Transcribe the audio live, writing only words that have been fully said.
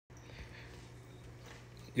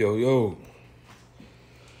Yo, yo.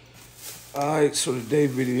 Alright, so today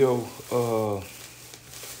video,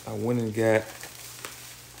 I went and got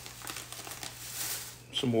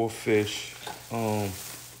some more fish. I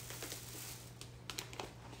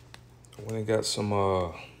went and got some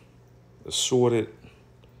assorted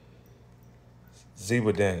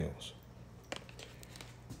Zebra Danios.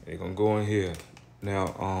 They're gonna go in here.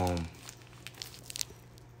 Now,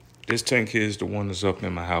 this tank here is the one that's up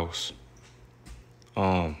in my house.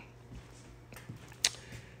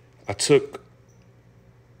 I took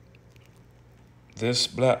this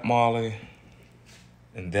black molly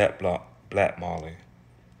and that black molly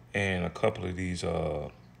and a couple of these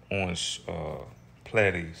orange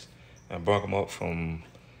platies and brought them up from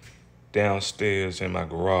downstairs in my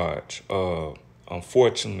garage.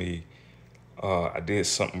 Unfortunately, I did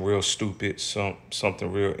something real stupid,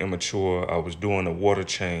 something real immature. I was doing a water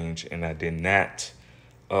change and I did not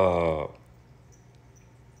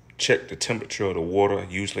check the temperature of the water.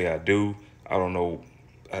 Usually I do. I don't know.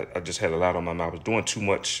 I just had a lot on my mind. I was doing too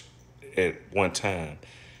much at one time.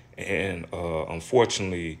 And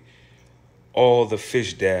unfortunately, all the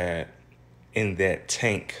fish died in that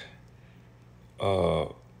tank,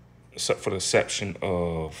 except for the exception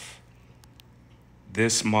of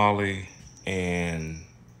this molly and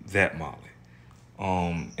that molly.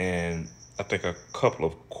 And I think a couple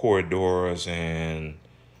of corridors and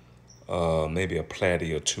maybe a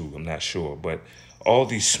platy or two, I'm not sure. But all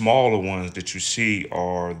these smaller ones that you see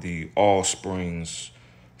are the offsprings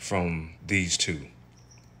from these two.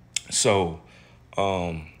 So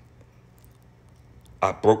I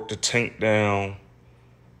broke the tank down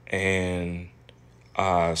and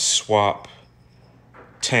I swapped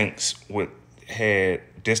tanks with,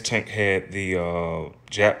 this tank had the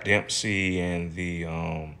Jap Dempsey and the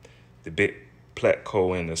big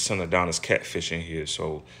Platco and the Adonis catfish in here.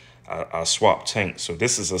 So I swapped tanks. So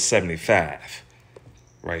this is a 75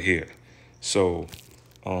 right here. So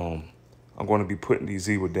I'm going to be putting these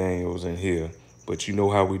Zebra Daniels in here. But you know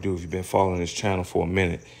how we do. If you've been following this channel for a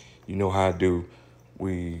minute, you know how I do.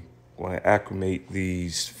 We want to acclimate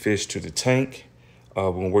these fish to the tank. We're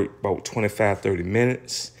going to wait about 25, 30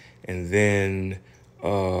 minutes. And then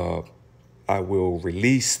I will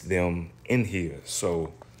release them in here.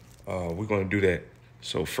 So we're going to do that.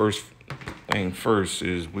 So first thing first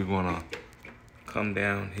is we're going to come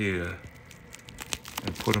down here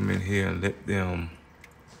and put them in here and let them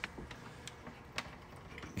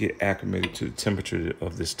get acclimated to the temperature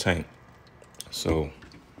of this tank. So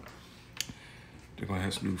they're gonna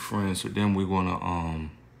have some new friends. So then we're gonna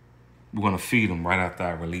feed them right after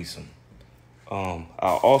I release them. I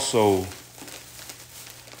also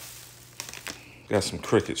got some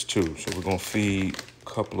crickets too. So we're gonna feed a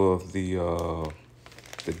couple of the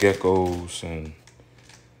geckos and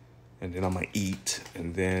then I'm gonna eat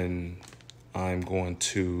and then I'm going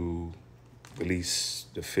to release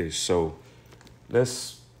the fish. So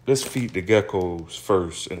let's feed the geckos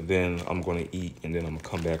first and then I'm gonna eat and then I'm gonna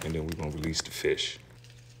come back and then we're gonna release the fish.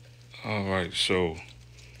 All right, so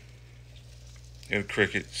in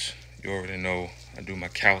crickets, you already know I do my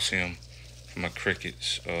calcium for my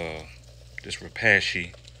crickets. This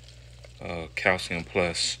Rapashi Calcium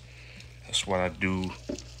Plus. That's what I do.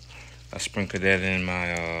 I sprinkle that in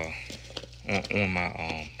my on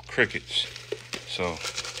my crickets. So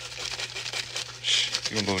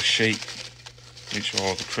give a little shake. Make sure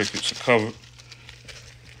all the crickets are covered.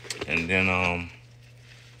 And then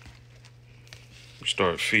we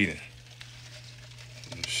start feeding.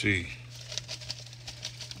 You see,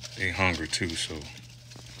 they hungry too, so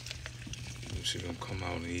you see them come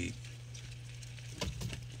out and eat.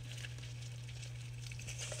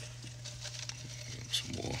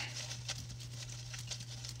 Some more.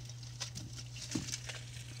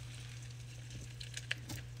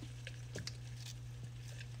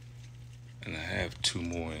 And I have two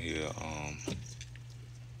more in here.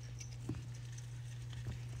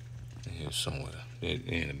 In here somewhere. They're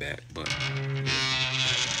in the back, but yeah.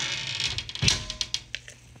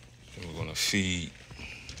 And we're gonna feed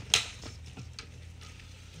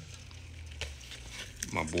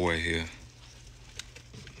my boy here,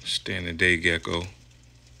 standing day gecko.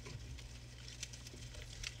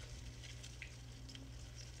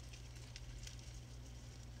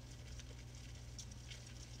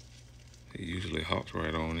 He usually hops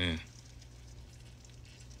right on in.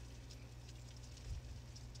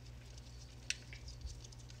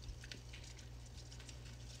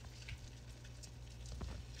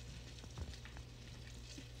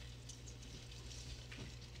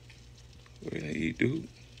 Where did he eat, dude?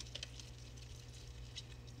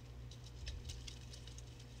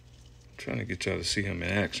 Trying to get y'all to see him in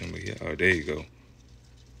action, but yeah, oh, there you go.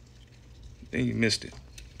 Then you missed it.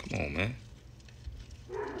 Come on, man.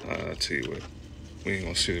 I'll tell you what. We ain't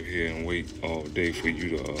gonna sit up here and wait all day for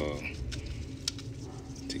you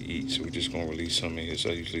to eat. So we're just gonna release some in here. So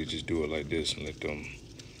I usually just do it like this and let them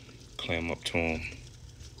clam up to them,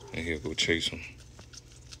 and he'll go chase them.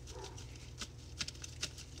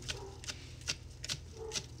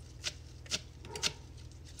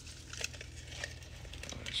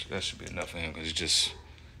 So that should be enough for him because it's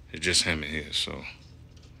just him in here. So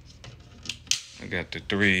I got the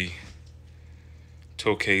 3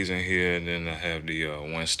 tokays in here, and then I have the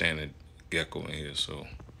 1 standard gecko in here. So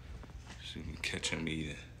see if we can catch him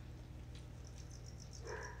eating.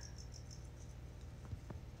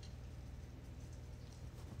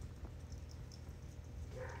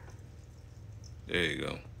 There you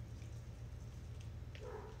go.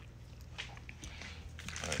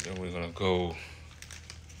 All right, then we're gonna go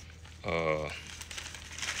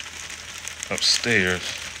upstairs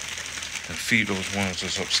and feed those ones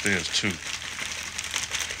that's upstairs too.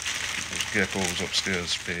 Those geckos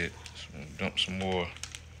upstairs fed. So I'm gonna dump some more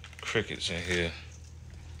crickets in here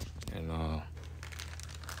and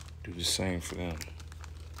do the same for them.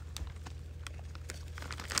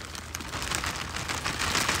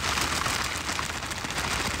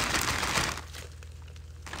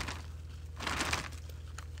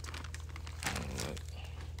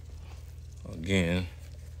 Again,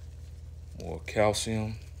 more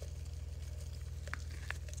calcium.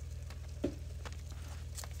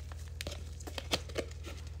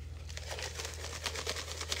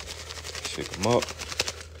 Shake them up,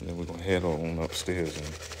 and then we're gonna head on upstairs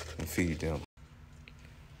and feed them.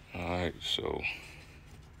 All right, so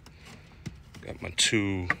got my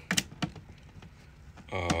 2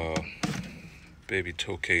 baby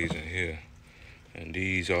tokays in here, and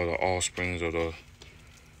these are the offsprings of the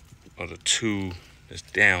 2 that's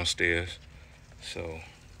downstairs. So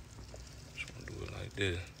just gonna do it like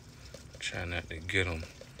this. Try not to get them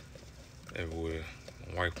everywhere.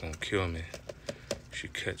 My wife gonna kill me. She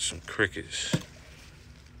catch some crickets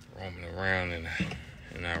roaming around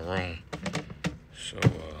in our room. So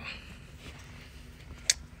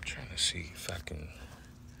trying to see if I can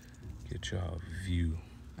get y'all a view.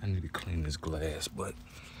 I need to clean this glass, but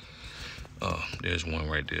there's one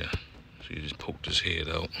right there. So you just poked his head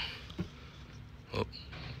out. Oh,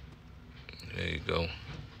 there you go.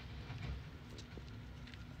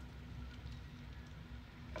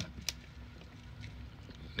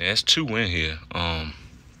 There's 2 in here. How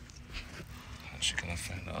can I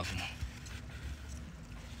find the other one?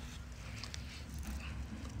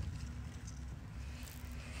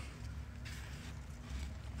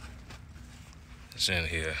 It's in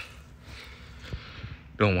here.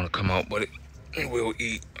 Don't want to come out, but it will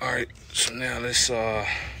eat. All right. So now let's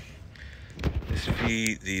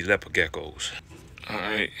feed the leopard geckos. All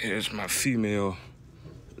right. Here's my female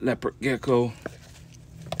leopard gecko.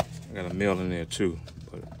 I got a male in there too,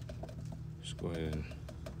 but let's go ahead and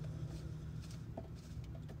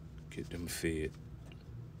get them fed.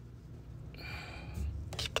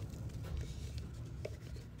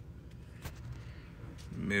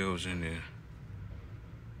 Male's in there.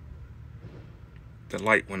 The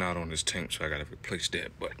light went out on this tank, so I gotta replace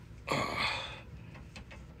that, but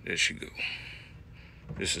there she go.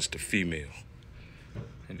 This is the female.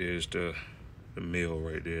 And there's the male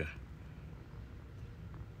right there.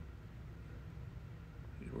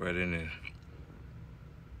 He's right in there.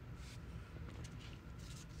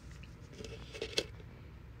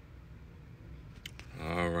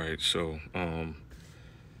 All right, so I'm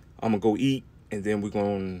gonna go eat, and then we're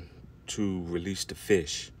going to release the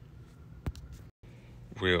fish.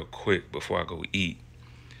 Real quick before I go eat,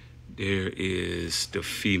 there is the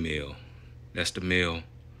female. That's the male,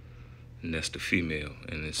 and that's the female.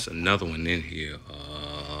 And it's another one in here,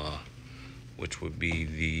 which would be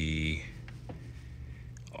the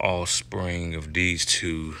offspring of these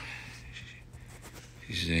 2.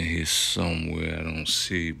 She's in here somewhere. I don't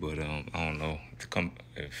see, but I don't know.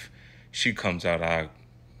 If she comes out,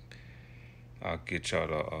 I'll get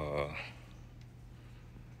y'all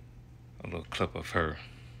a little clip of her.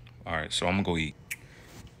 All right, so I'm gonna go eat.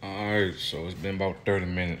 All right, so it's been about 30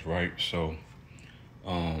 minutes, right? So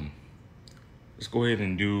let's go ahead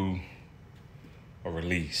and do a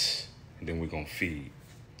release, and then we're gonna feed.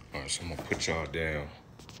 All right, so I'm gonna put y'all down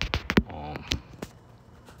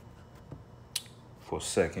for a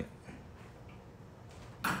second.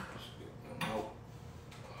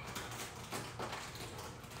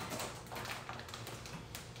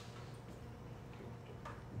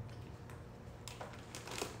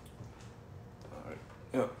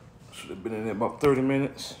 Yep, should have been in there about 30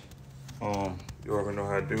 minutes. You already know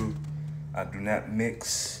how I do. I do not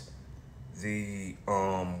mix the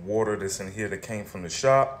water that's in here that came from the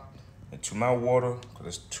shop into my water, because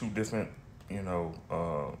it's two different, you know,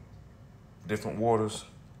 different waters.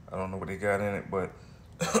 I don't know what they got in it, but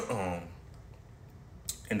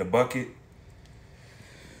in the bucket.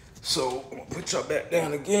 So I'm gonna put y'all back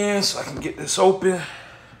down again so I can get this open.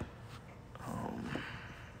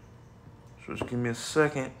 So just give me a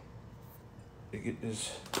second to get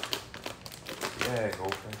this bag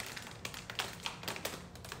open.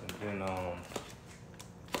 And then I'm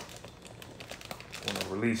gonna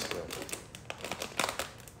release that.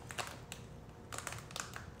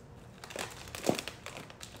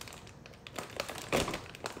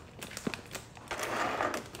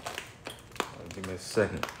 Give me a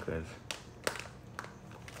second, because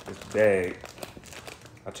this bag,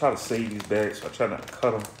 I try to save these bags, so I try not to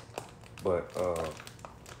cut them, but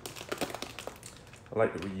I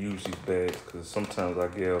like to reuse these bags because sometimes I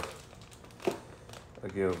give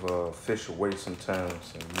fish away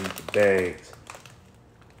sometimes and need the bags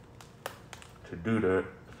to do that.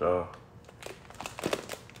 So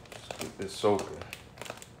let's get this open.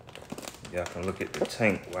 Y'all can look at the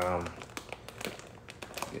tank while I'm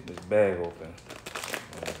getting this bag open.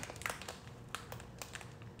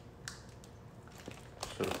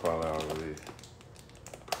 Should have probably already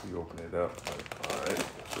pre-opened it up. But, all right,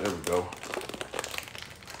 so there we go. All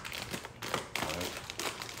right,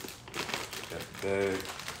 got the bag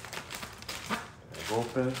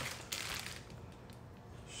open.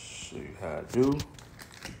 Show you how I do.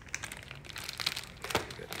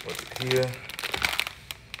 Got the bucket here.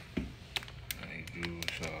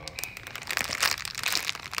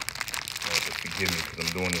 Forgive me because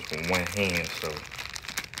I'm doing this with one hand, so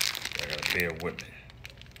I gotta bear with me.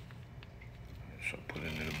 So I put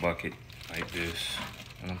it in the bucket like this,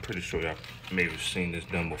 and I'm pretty sure y'all may have seen this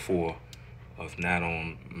done before, if not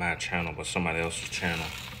on my channel, but somebody else's channel.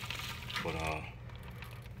 But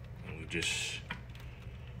and we just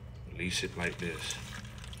release it like this.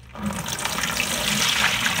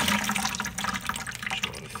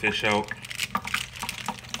 Just the fish out,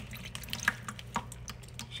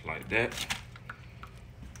 just like that.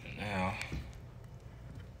 Now,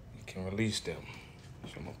 you can release them.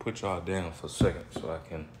 So I'm gonna put y'all down for a second so I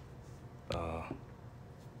can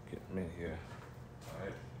get them in here. All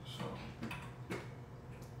right, so get them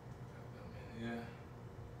in here.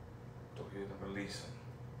 Go ahead and release them.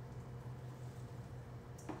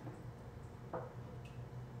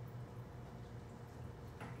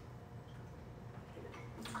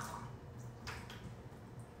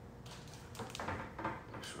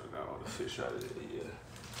 Make sure I got all the fish out of there, yeah.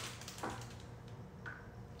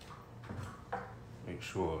 Make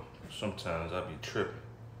sure, sometimes I be tripping.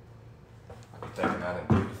 I be thinking I done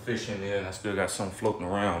put the fish in there and I still got some floating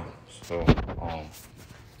around. So,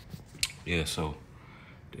 yeah, so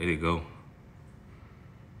there you go.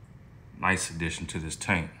 Nice addition to this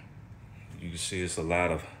tank. You can see it's a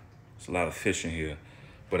lot of fish in here.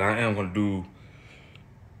 But I am gonna do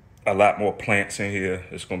a lot more plants in here.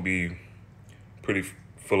 It's gonna be pretty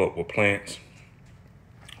full up with plants.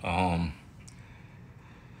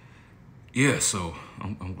 Yeah, so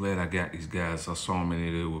I'm glad I got these guys. I saw them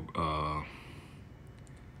in there with, I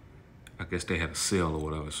guess they had a sale or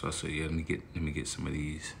whatever. So I said, yeah, let me get some of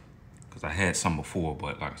these, because I had some before,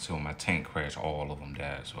 but like I said, when my tank crashed, all of them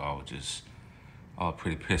died. So I was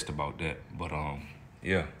pretty pissed about that. But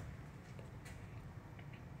yeah,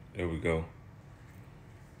 there we go.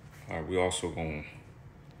 All right, we also I'm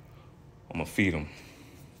gonna feed them.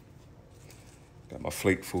 Got my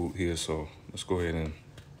flake food here, so let's go ahead and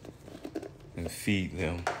feed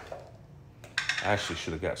them. I actually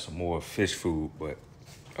should have got some more fish food, but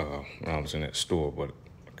when I was in that store, but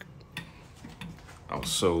I was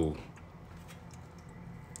so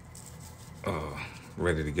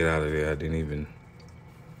ready to get out of there, I didn't even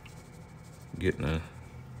get none.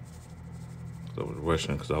 I was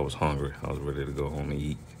rushing because I was hungry. I was ready to go home and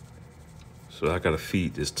eat. So I gotta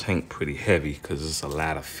feed this tank pretty heavy because there's a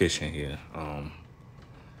lot of fish in here,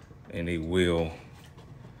 and they will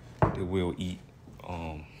eat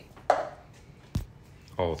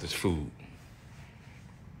all this food.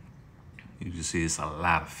 You can see it's a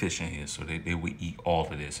lot of fish in here, so they will eat all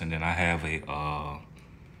of this. And then I have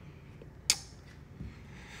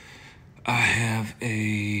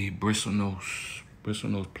a bristlenose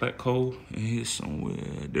pleco in here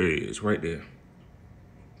somewhere. There it is, right there.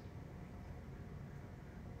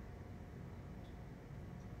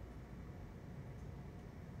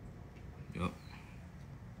 Yep.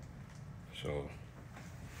 So,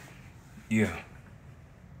 yeah.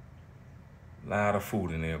 A lot of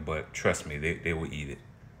food in there, but trust me, they will eat it.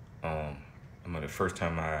 I remember the first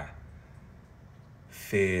time I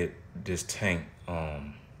fed this tank. I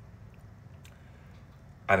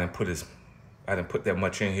didn't put that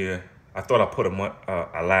much in here. I thought I put a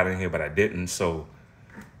lot in here, but I didn't. So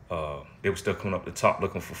they were still coming up the top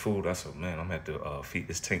looking for food. I said, man, I'm gonna have to feed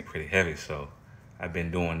this tank pretty heavy. So I've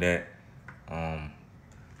been doing that.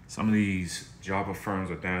 Some of these Java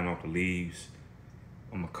ferns are dying off the leaves.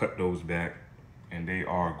 I'm gonna cut those back, and they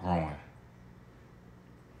are growing.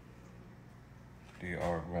 They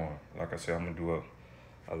are growing. Like I said, I'm gonna do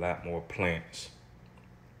a lot more plants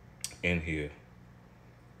in here.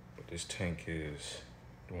 But this tank is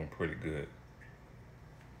doing pretty good.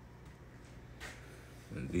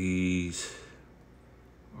 And these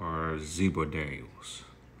are Zebra Danios,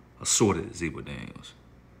 assorted Zebra Danios.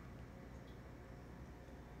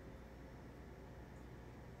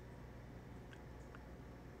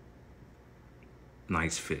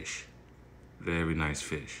 Nice fish, very nice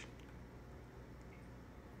fish.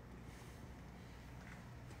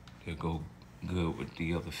 They go good with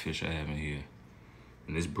the other fish I have in here.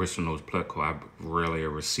 And this bristlenose pleco, I rarely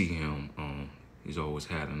ever see him. He's always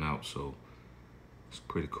hiding out, so it's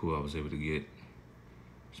pretty cool. I was able to get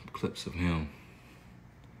some clips of him.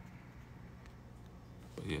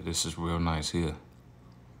 But yeah, this is real nice here.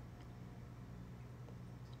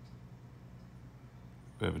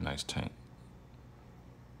 Very nice tank.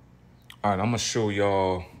 All right, I'm gonna show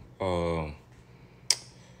y'all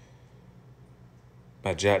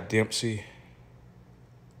my Jack Dempsey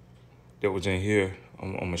that was in here.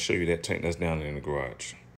 I'm gonna show you that tank that's down in the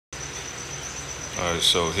garage. All right,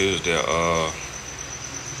 so here's that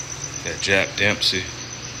Jack Dempsey.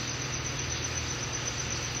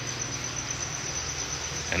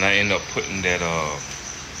 And I end up putting that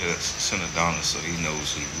Cinedona, so he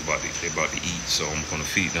knows they about to eat, so I'm gonna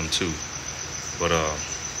feed them too. But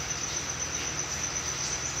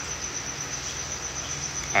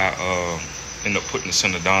I end up putting the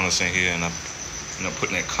Cinedonis in here, and I end up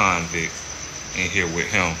putting that convict in here with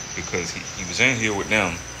him because he was in here with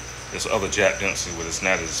them. This other Jack Dempsey, but it's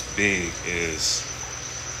not as big as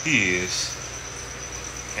he is.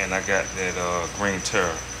 And I got that green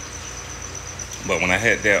terror. But when I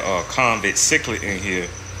had that convict cichlid in here,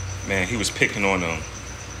 man, he was picking on them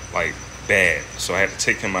like bad. So I had to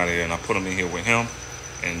take him out of here, and I put him in here with him,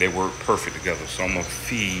 and they work perfect together. So I'm gonna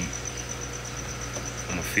feed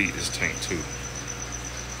this tank too.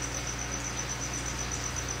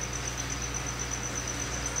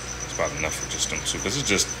 It's about enough for just them two, because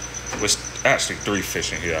it's actually 3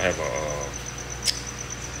 fish in here. I have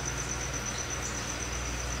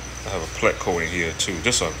a pleco in here too,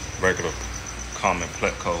 just a regular common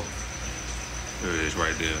pleco. There it is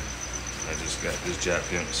right there. I just got this Jack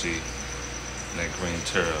Dempsey and that green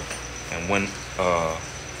terror. And when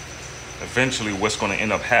eventually what's going to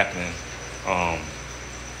end up happening,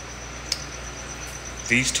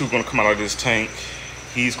 these two are going to come out of this tank.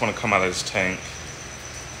 He's going to come out of this tank.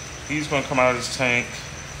 He's going to come out of this tank.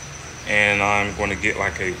 And I'm going to get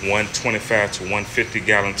like a 125 to 150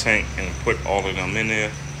 gallon tank and put all of them in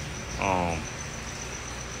there. And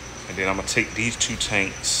then I'm going to take these 2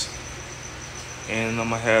 tanks, and I'm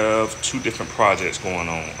going to have 2 different projects going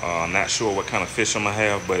on. I'm not sure what kind of fish I'm going to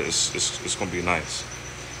have, but it's going to be nice.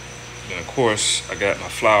 Then, of course, I got my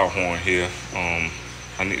flower horn here. I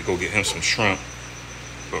need to go get him some shrimp.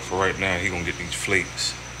 But for right now, he's going to get these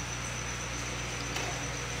flakes.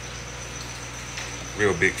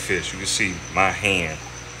 Real big fish. You can see my hand.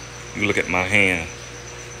 You look at my hand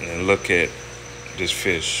and look at this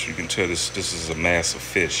fish. You can tell this is a massive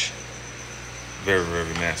fish. Very,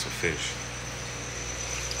 very massive fish.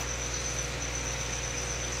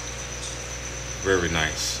 Very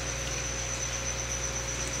nice.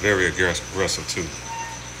 Very aggressive too.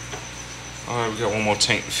 All right, we got one more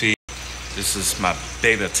tank to feed. This is my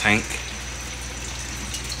beta tank.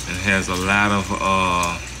 It has a lot of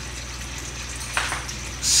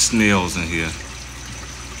snails in here.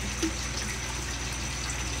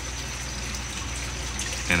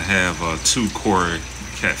 And I have 2 quarry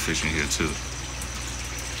catfish in here too.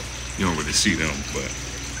 You don't really see them, but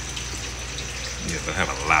yeah, they have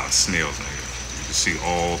a lot of snails in here. You can see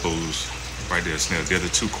all those right there, snails. They're the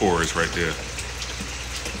 2 quarries right there.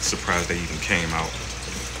 Surprised they even came out.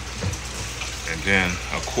 And then,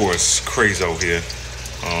 of course, Crazo here.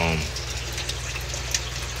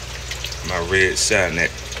 My red side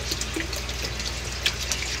neck.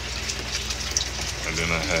 And then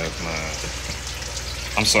I have my,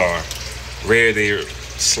 red ear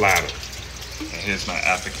slider. And here's my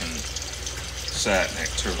African side neck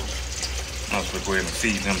turtle. I'm gonna go ahead and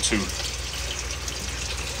feed them too.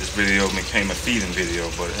 This video became a feeding video,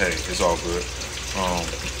 but hey, it's all good.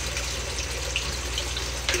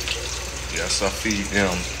 Yes, I feed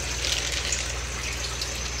them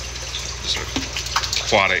some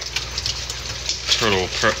aquatic turtle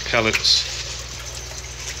pellets.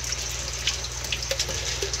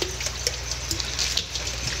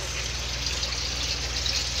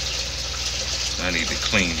 I need to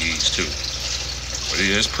clean these too. But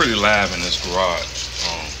yeah, it's pretty live in this garage.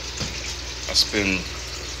 I spend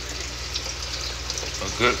a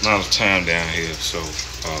good amount of time down here, so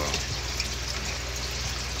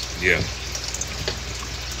yeah.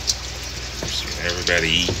 Seeing everybody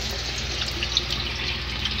eat.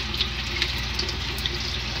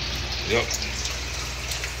 Yep.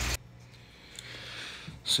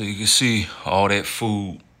 So you can see all that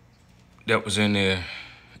food that was in there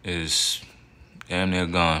is damn near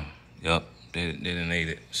gone. Yep, they didn't eat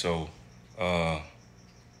it. So they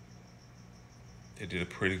did a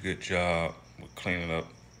pretty good job with cleaning up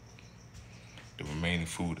the remaining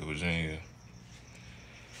food that was in here.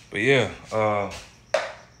 But yeah,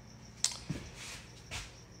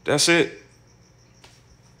 that's it.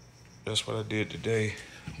 That's what I did today.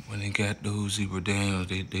 When they got those Zebra Danios,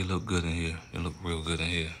 they look good in here. They look real good in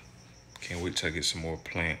here. Can't wait till I get some more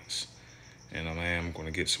plants. And I am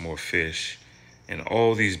gonna get some more fish. And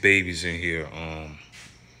all these babies in here,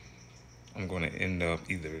 I'm gonna end up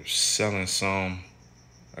either selling some.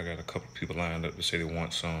 I got a couple people lined up to say they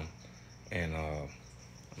want some. And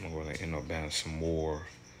I'm gonna end up buying some more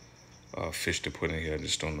fish to put in here. I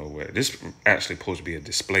just don't know where. This is actually supposed to be a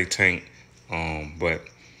display tank, but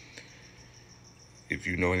if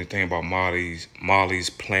you know anything about mollies,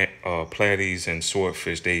 platies, and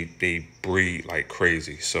swordfish, they breed like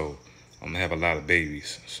crazy. So I'm gonna have a lot of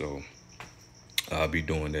babies. So I'll be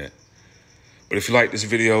doing that. But if you like this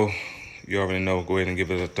video, you already know, go ahead and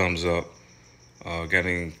give it a thumbs up. Got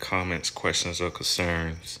any comments, questions, or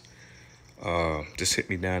concerns, just hit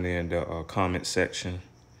me down there in the comment section,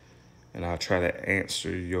 and I'll try to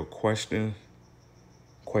answer your questions.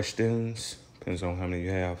 Depends on how many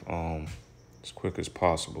you have, as quick as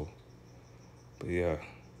possible. But yeah,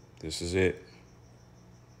 this is it.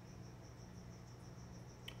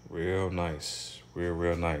 Real nice.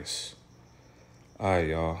 Real nice. All right,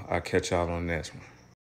 y'all. I'll catch y'all on the next one.